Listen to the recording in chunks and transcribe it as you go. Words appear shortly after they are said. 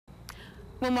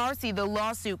Well, Marcy, the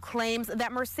lawsuit claims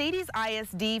that Mercedes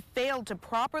ISD failed to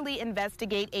properly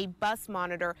investigate a bus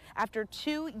monitor after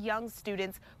 2 young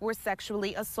students were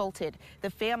sexually assaulted.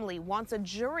 The family wants a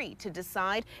jury to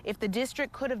decide if the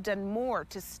district could have done more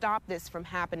to stop this from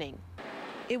happening.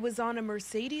 It was on a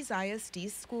Mercedes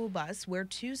ISD school bus where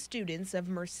 2 students of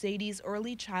Mercedes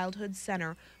Early Childhood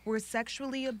Center were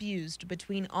sexually abused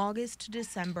between August to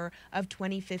December of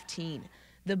 2015.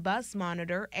 The bus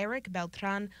monitor, Eric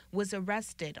Beltran, was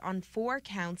arrested on 4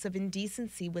 counts of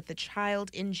indecency with a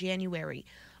child in January.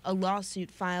 A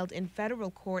lawsuit filed in federal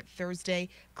court Thursday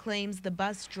claims the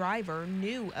bus driver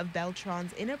knew of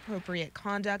Beltran's inappropriate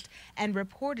conduct and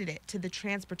reported it to the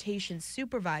transportation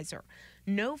supervisor.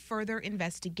 No further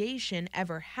investigation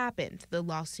ever happened, the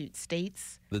lawsuit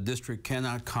states. The district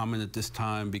cannot comment at this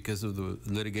time because of the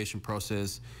litigation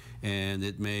process, and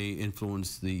it may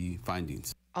influence the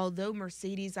findings. Although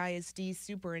Mercedes ISD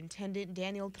Superintendent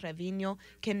Daniel Trevino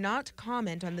cannot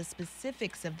comment on the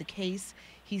specifics of the case,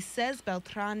 he says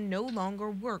Beltran no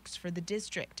longer works for the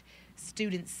district.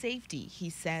 Student safety, he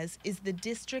says, is the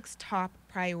district's top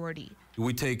priority.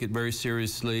 We take it very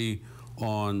seriously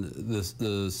on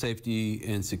the safety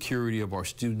and security of our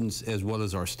students as well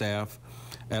as our staff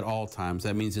at all times.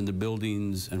 That means in the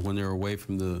buildings and when they're away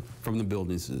from the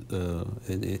buildings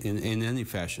in any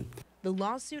fashion. The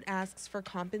lawsuit asks for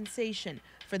compensation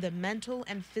for the mental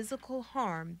and physical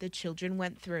harm the children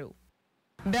went through.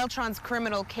 Beltran's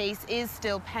criminal case is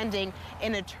still pending.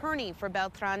 An attorney for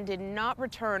Beltran did not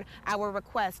return our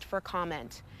request for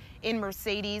comment. In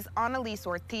Mercedes, Annalise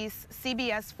Ortiz,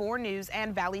 CBS 4 News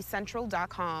and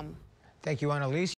ValleyCentral.com. Thank you, Annalise.